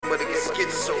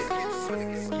I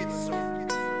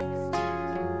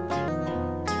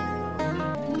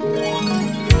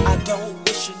don't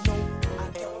wish you no.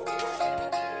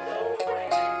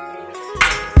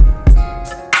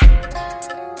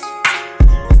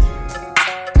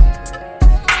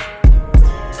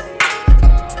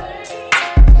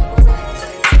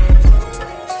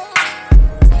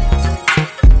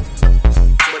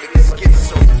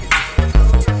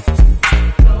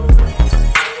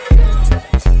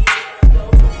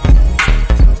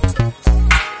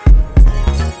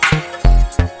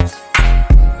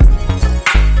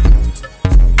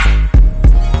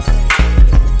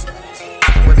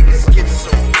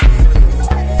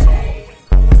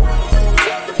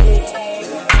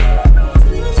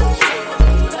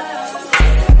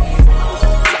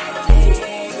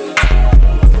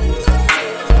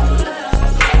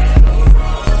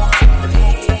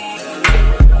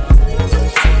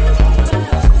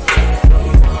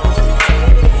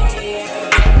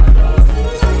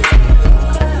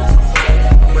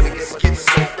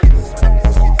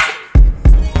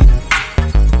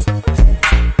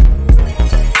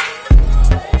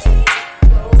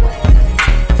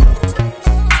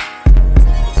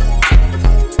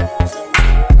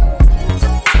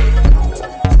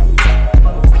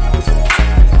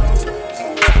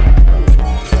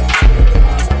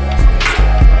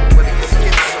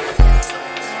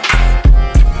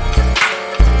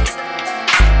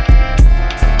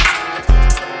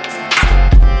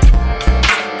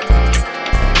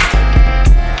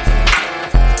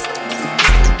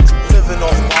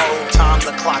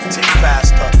 Clock tick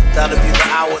faster. That'll be the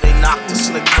hour they knock the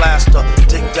slick blaster.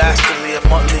 Dick dastardly and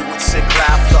Muttley with sick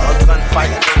laughter. A gunfight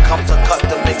and they come to cut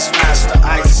the mix master.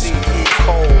 ICE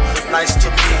cold, nice to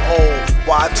be old.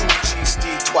 Y2G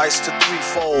Steve twice to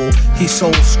threefold. He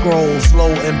sold scrolls,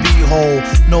 lo and behold.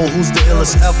 Know who's the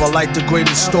illest ever, like the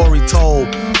greatest story told.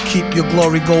 Keep your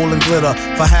glory gold and glitter.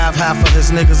 For half of his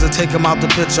niggas to take him out the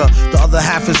picture. The other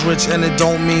half is rich and it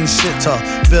don't mean shit to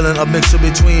villain. A mixture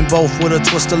between both with a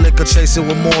twist of liquor. Chase it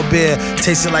with more beer.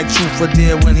 Taste it like truth for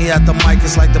dear. When he at the mic,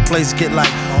 it's like the place get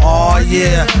like, oh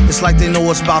yeah. It's like they know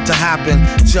what's about to happen.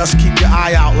 Just keep your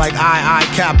eye out like I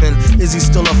capping. Is he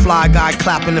still a fly guy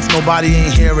clapping if nobody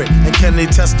ain't hear it? And can they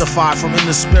testify from in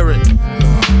the spirit?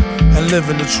 And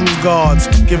living the true gods,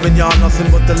 giving y'all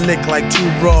nothing but the lick like two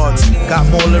broads. Got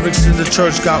more lyrics than the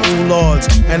church, got ooh lords.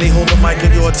 And they hold the mic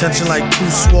at your attention like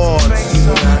two swords.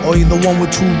 Or either one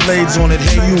with two blades on it.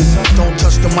 Hey you, don't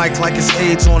touch the mic like it's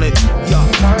AIDS on it.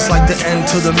 It's like the end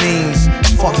to the means.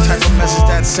 Fuck type of message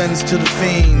that sends to the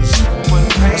fiends.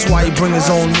 That's why he bring his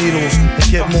own needles and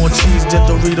get more cheese than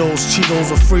Doritos, Cheetos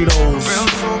or Fritos.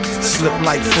 Slip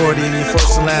like Freudian, your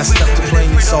first and last step to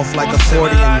playing yourself like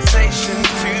accordion.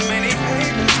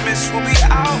 We'll be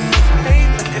out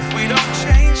pavement if we don't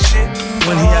change shit.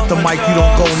 When he at the mic, you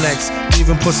don't go next.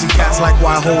 Leaving pussy cats like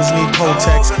why hoes need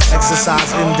Protex.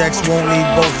 Exercise index won't need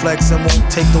Bowflex and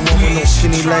won't take the woman no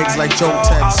skinny legs like Joe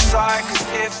Tex. Outside, 'cause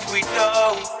if we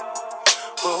don't,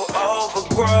 we'll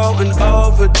overgrow and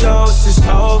overdose. It's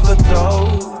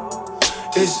overdose.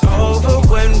 It's over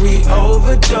when we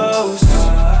overdose.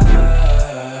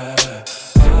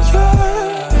 You're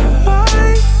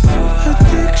my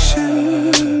addiction.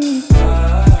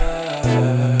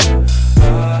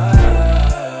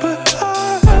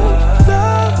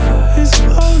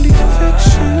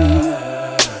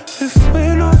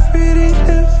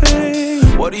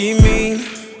 What do you mean?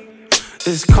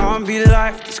 This can't be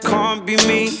life, this can't be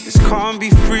me, this can't be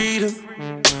freedom.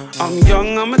 I'm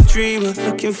young, I'm a dreamer,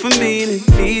 looking for meaning,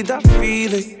 need that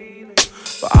feeling.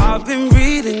 But I've been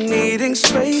reading, needing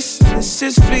space, this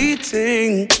is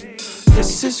fleeting,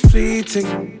 this is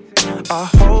fleeting. I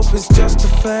hope it's just a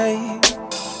phase.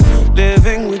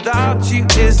 Living without you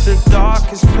is the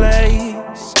darkest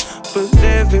place. But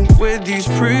living with you's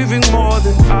proving more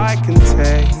than I can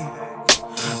take.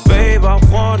 Babe, I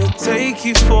wanna take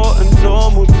you for a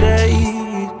normal day.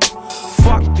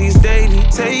 Fuck these daily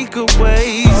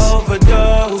takeaways.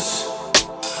 Overdose,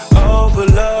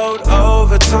 overload,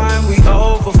 overtime, we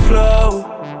overflow.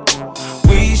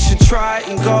 We should try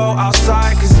and go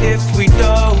outside, 'cause if we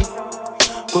don't,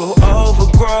 we'll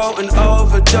overgrow and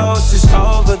overdose. It's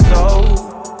overdose.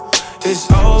 It's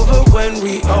over when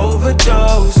we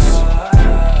overdose.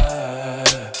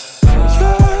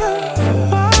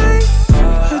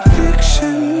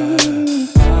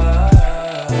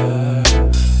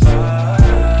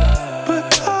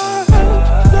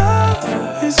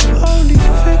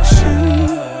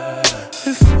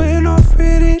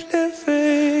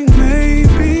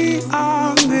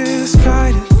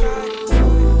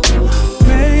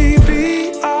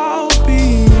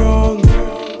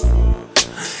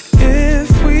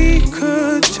 Could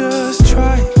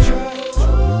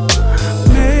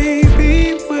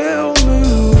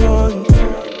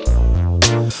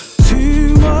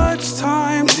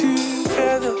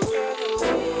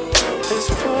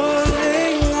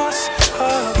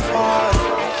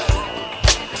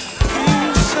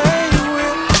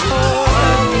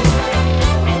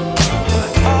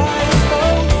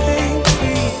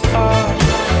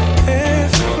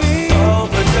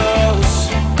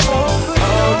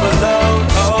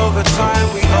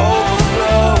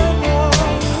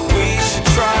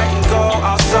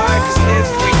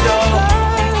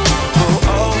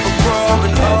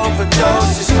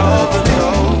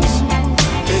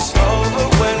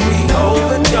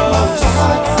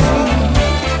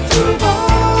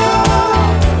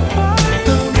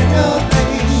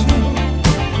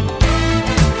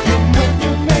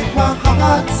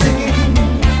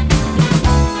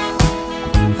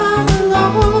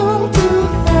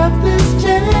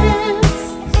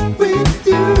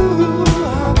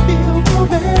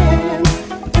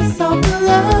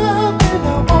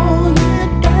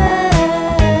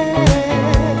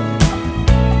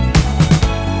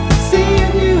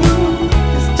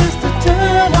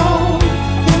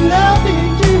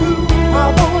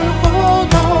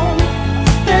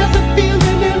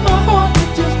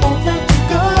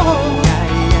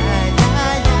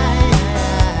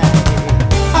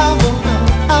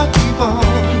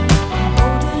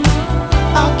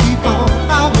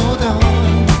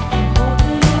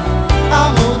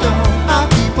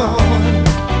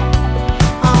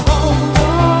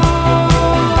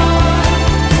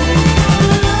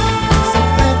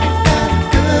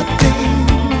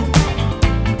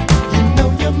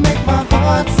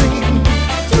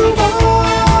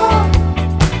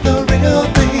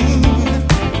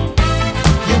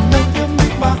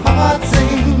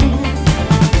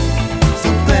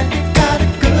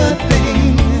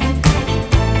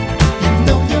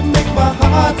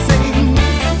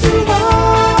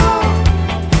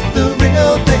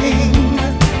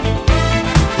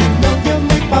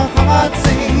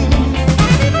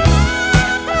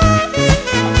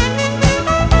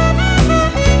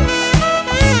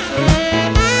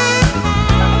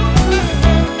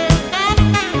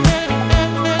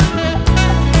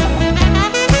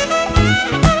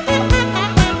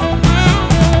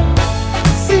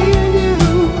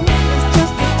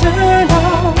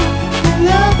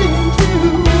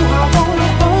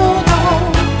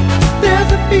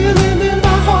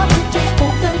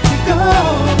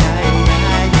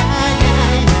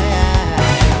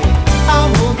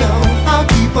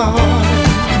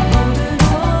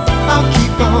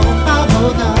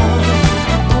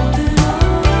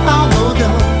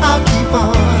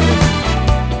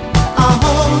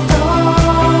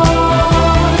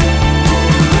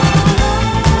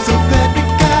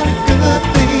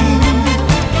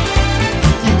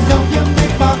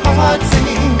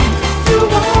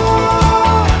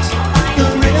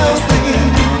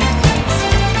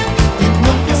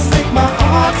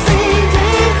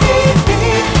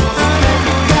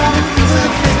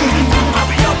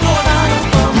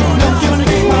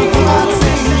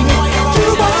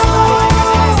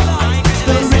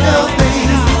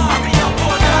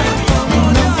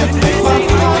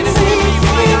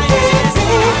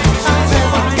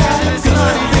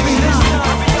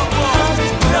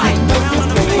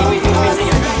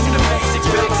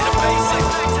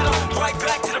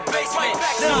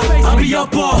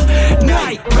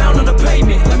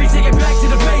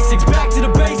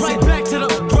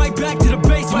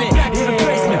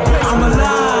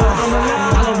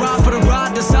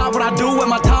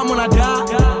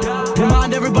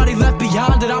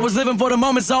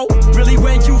moments, oh. Really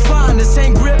when you find the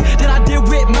same grip that I did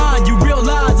with mine, you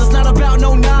realize it's not about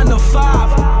no 9 to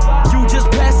 5. You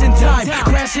just passing time,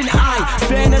 crashing I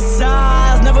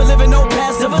fantasize, never living no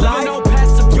passive life.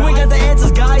 You ain't got the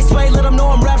answers, guys. Sway, let them know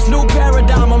I'm rap's new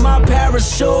paradigm on my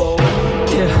parachute.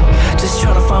 Yeah, just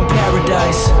tryna find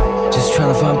paradise. Just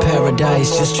tryna find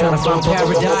paradise. Just tryna find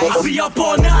paradise. I'll be up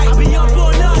all night.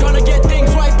 Tryna get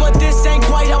things right, but this ain't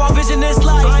quite how I vision this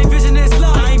life. I ain't vision this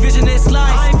life.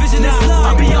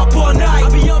 I'll be up all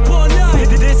night.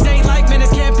 This ain't life, man.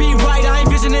 This can't be right. I ain't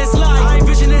vision this life. I'll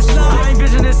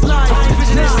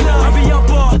be up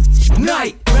all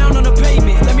night. Round on the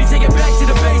pavement. Let me take it back to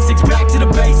the basics. Right back to the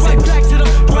basement.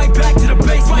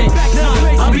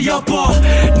 I'll be up all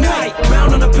night.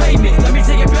 Round on the pavement. Let me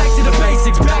take it back to the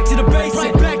basics. Right back to the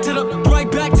basement.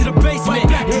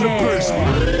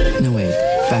 No, wait,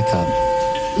 back up.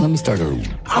 Let me start over.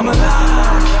 I'm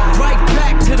alive. Right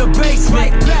back to the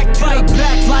basement. Fight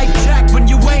back like Jack when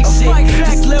you ain't shit.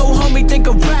 This little homie think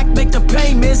a rack make the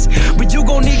payments, but you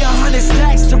gon' need 100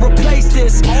 stacks to replace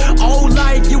this. Old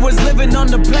life you was living on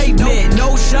the pavement.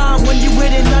 No shine when you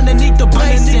hidden underneath the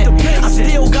basement. I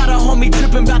still got a homie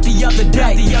tripping about the other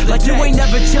day. Like you ain't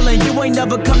never chillin', you ain't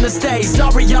never come to stay.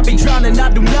 Sorry, I be drowning,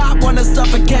 I do not wanna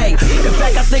suffocate. In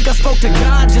fact, I think I spoke to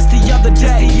God just the other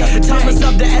day. Time is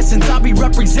of the essence, I be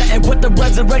representing what the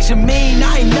resurrection mean.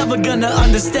 I ain't never gonna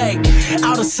understay.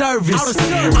 Out of service,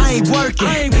 I ain't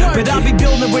working, but I be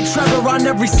building with Trevor on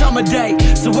every summer day.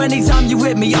 So anytime you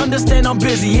hit me, understand I'm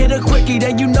busy. Hit a quickie,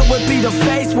 then you know it be the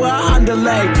face where I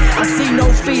underlay. I see no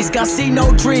feast, I see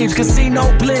no dreams, casino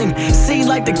bling. Seen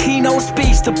like the keynote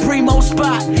speech, the primo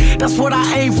spot. That's what I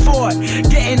aim for.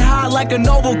 Getting high like a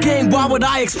noble king, why would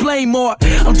I explain more?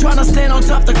 I'm trying to stand on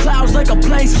top the clouds like a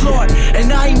plane's floor,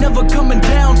 and I ain't never coming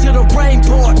down till the rain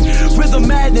pour. Rhythm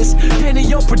madness, penny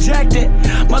yo projected.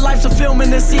 My life's a film in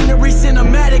the scenery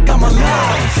cinematic, I'm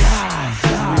alive.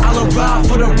 I'll arrive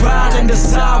for the ride and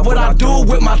decide what I do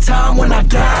with my time when I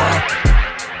die.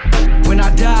 When I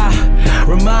die,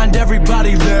 remind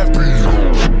everybody that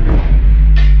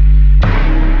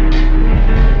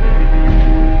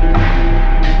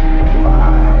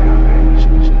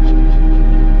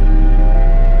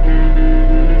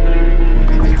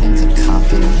Everything's a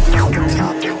copy. No,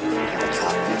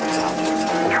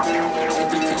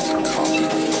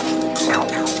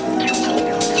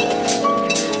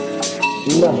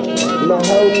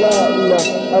 hold up.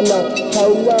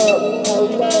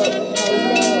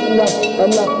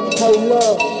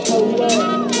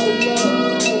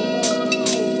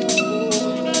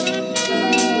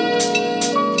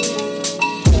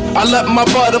 I let my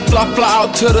butterfly fly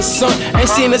out to the sun. Ain't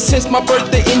seen her since my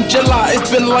birthday in July. It's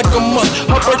been like a month.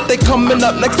 Her birthday coming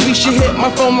up next week. She hit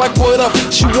my phone like, what up?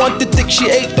 She wanted thick,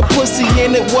 she ate the pussy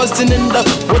and it wasn't enough.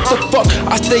 What the fuck?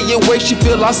 I stay away, she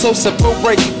feel I so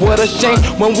separate. What a shame.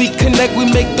 When we connect, we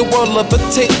make the world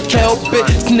levitate. Can't help it.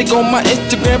 Sneak on my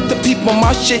Instagram to peep on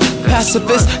my shit.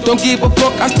 Pacifist, don't give a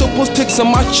fuck. I still post pics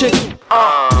on my chick.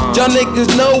 Y'all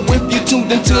niggas know if you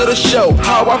tuned into the show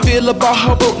how I feel about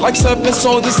her boat, like surfing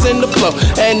songs that's in the flow.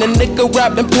 And the nigga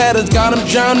rapping patterns got him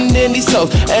drowning in these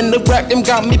hoes. And the rap them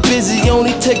got me busy,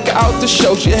 only take her out the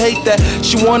show. She hate that,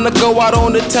 she wanna go out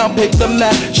on the town, pick the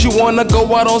map. She wanna go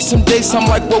out on some dates, I'm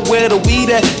like, well, where the weed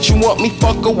at? She want me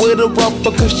fuck her with a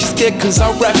rubber, cause she scared cause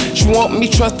I rap. She want me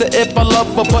trust her if I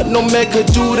love her, but no man could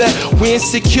do that. We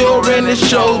insecure in the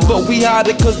shows, but we hide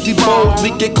it cause we bold.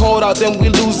 We get called out, then we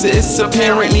lose it, it's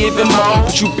apparent even more.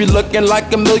 But you be looking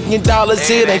like $1 million,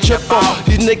 it ain't your fault.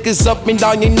 These niggas up and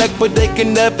down your neck, but they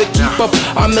can never keep up.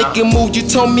 I'm making moves, you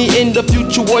told me in the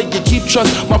future what you keep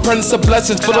trust. My presence of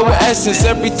blessings, full of essence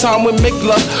every time we make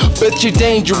love. But you're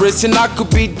dangerous and I could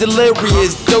be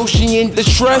delirious. Though she in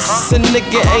distress, a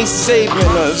nigga ain't saving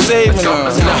her,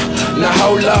 Nah,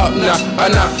 hold up,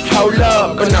 hold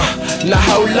up,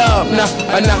 hold up,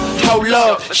 hold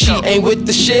up. She ain't with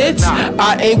the shits,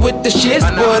 I ain't with the shits,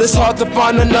 but it's hard to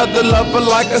find another lover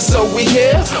like us, so we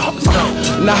here.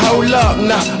 Now hold up,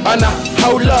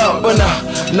 hold up,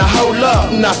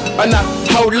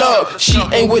 hold up. She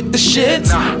ain't with the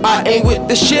shits, I ain't with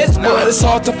the shits, but it's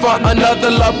hard to find another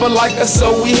lover like us,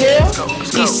 so we here.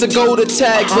 Used to go to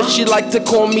tag, but she like to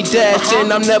call me Dash,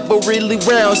 and I'm never really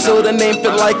round, so the name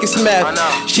feel like it's math.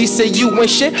 She say you ain't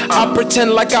shit, I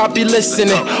pretend like I be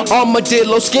listening.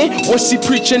 Armadillo skin When she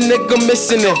preach a nigga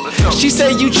missing it. She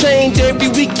say you change every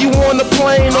week you on the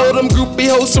plane. All them groupie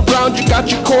hoes around you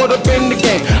got you caught up in the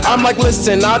game. I'm like,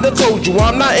 listen, I done told you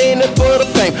I'm not in it for the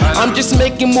fame. I'm just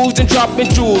making moves and dropping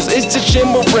jewels. It's just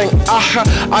shimmering.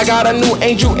 I got a new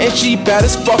angel and she bad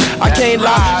as fuck. I can't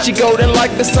lie, she golden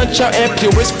like the sunshine and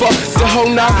pure as fuck. The whole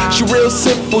now, she real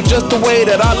simple, just the way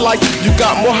that I like. You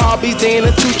got more hobbies than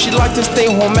a two. She like to stay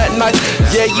home at night.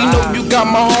 Yeah, you know you got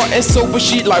my heart and soul, but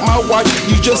she like my wife.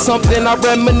 You just something I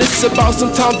reminisce about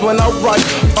sometimes when I write.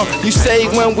 You say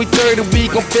when we 30 we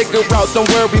gon' figure out. Don't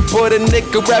worry, put a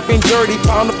nigga rapping dirty,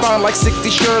 pound to pound like 60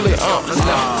 Shirley.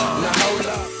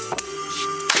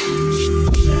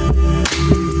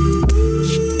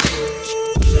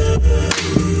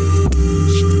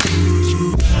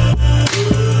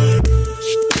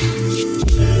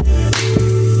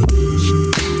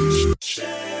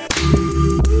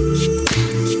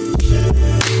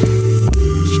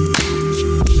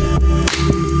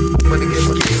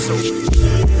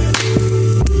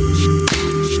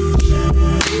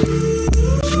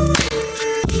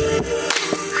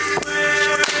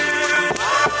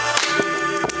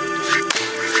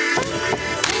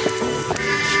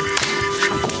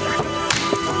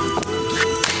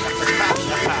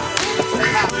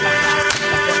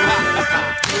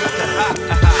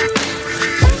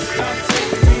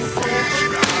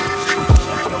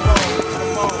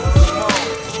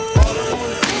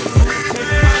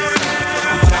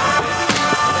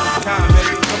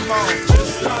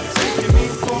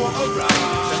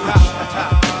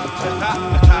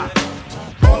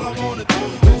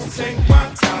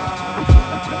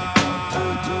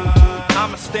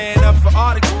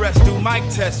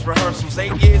 Test rehearsals,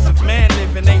 8 years of man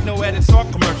living, ain't no edits or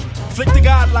commercial. Flick the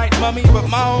godlike mummy, but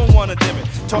my own wanna dim it.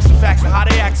 Tossing facts of how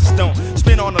they axes don't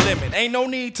spin on the limit. Ain't no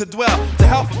need to dwell to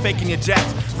hell for faking your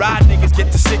jacks. Ride niggas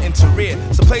get to sit into rear,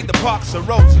 so play the parks of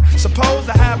Rosa. Suppose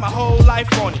I had my whole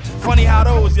life on you. Funny how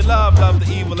those you love the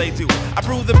evil they do. I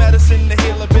brew the medicine to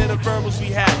heal a bit of verbals we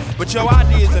had, but your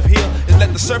ideas of heal is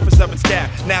let the surface of it stab.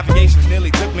 Navigation nearly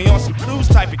took me on some cruise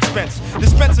type expense,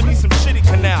 dispensing me some shitty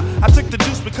canal. I took the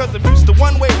juice because I'm used to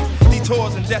one ways,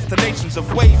 detours and destinations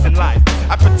of ways in life.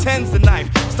 I pretend's the knife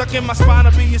stuck in my spine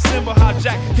to be a symbol how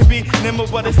Jack can be nimble,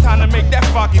 but it's time to make that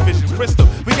foggy vision crystal.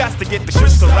 We got to get the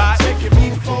crystal right. Taking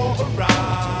me for a ride.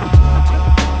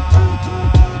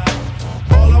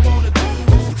 All I wanna do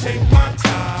is take my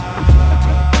time.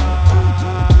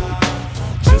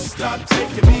 Just stop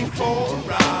taking me for a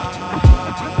ride.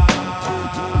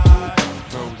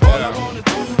 All I wanna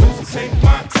do is take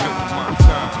my time.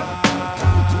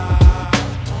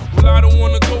 Well, I don't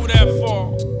wanna go that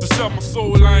far. To sell my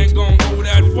soul, I ain't gonna go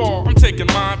that far. I'm taking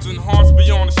minds and hearts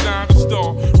beyond a shining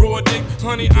star. Raw dick,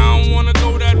 honey, I don't wanna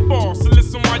go that far. So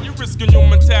listen while you're risking your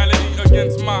mentality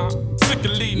against mine. Sick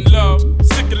of leading love,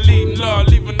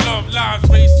 leaving love lives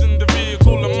racing the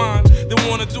vehicle of mine. They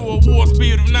wanna do a war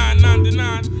speed of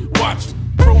 999. Watch me.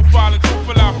 Profile and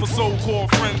truthful out for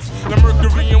so-called friends. The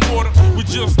mercury and water, we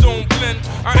just don't blend.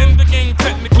 I end the game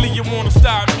technically, you wanna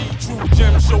stop me. True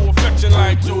gem, show affection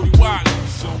like Jody Wiley.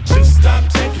 So just stop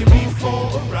taking me for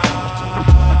a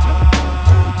ride.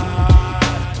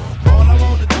 All I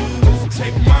wanna do is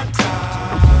take my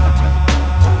time.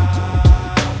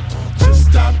 Just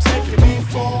stop taking me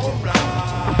for a ride.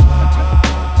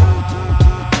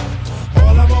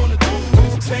 All I wanna do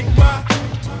is take my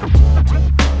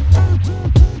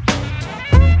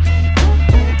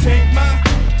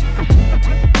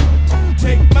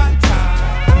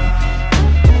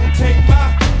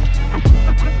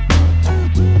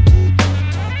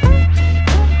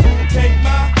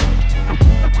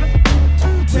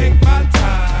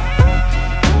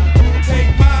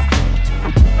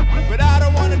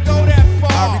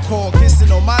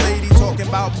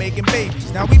making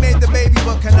babies. Now we made the baby,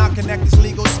 but cannot connect as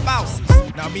legal spouses.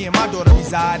 Now me and my daughter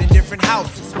reside in different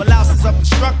houses. What louses up the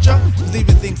structure is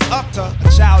leaving things up to a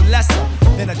child lesser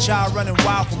than a child running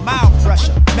wild for mild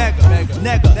pressure. Mega,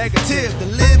 negative to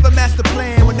live a master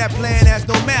plan when that plan has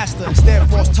no master. Instead,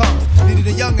 false tongues leading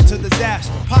a youngin' to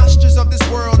disaster. Postures of this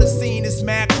world is seen as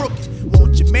mad crooked.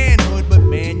 Want your manhood, but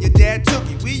man, your dad took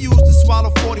it. We used to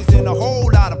swallow 40s in a whole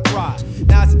lot of pride.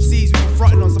 Now some C's we be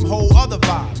frontin' on some whole other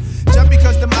vibe. Just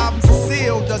because them albums are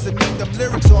sealed doesn't mean them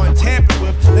lyrics aren't tampered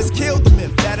with. Let's kill the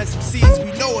myth that as MCs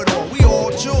we know it all. We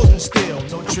all children still.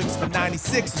 No tricks for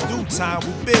 96, it's due time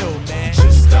we build, man.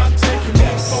 Just stop taking me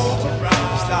for a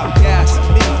ride. Stop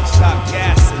gassing me, stop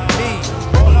gassing me.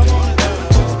 All I wanna do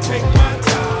is take my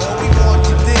time. All we want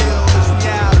to deal is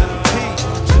reality.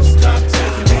 Just stop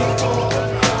taking me for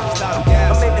a ride. Stop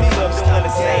gassing me, stop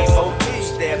gassing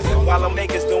me. While I'm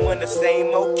makers doing the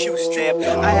same old Q step.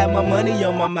 lamp. I had my money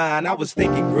on my mind, I was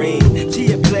thinking green.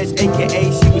 She a pledge, aka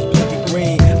she was looking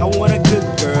green. I want a good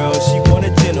girl, she want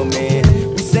a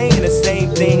gentleman. We saying the same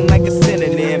thing like a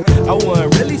synonym. I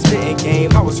wasn't really spitting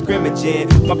game, I was scrimmaging.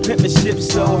 My penmanship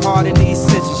so hard it needs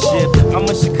censorship. I'm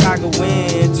a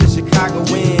Chicagoan to Chicago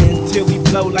wins till we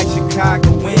blow like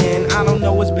Chicago win. I don't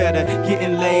know what's better,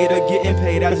 getting laid or getting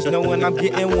paid. I just know when I'm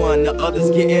getting one, the others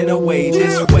getting away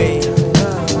this way.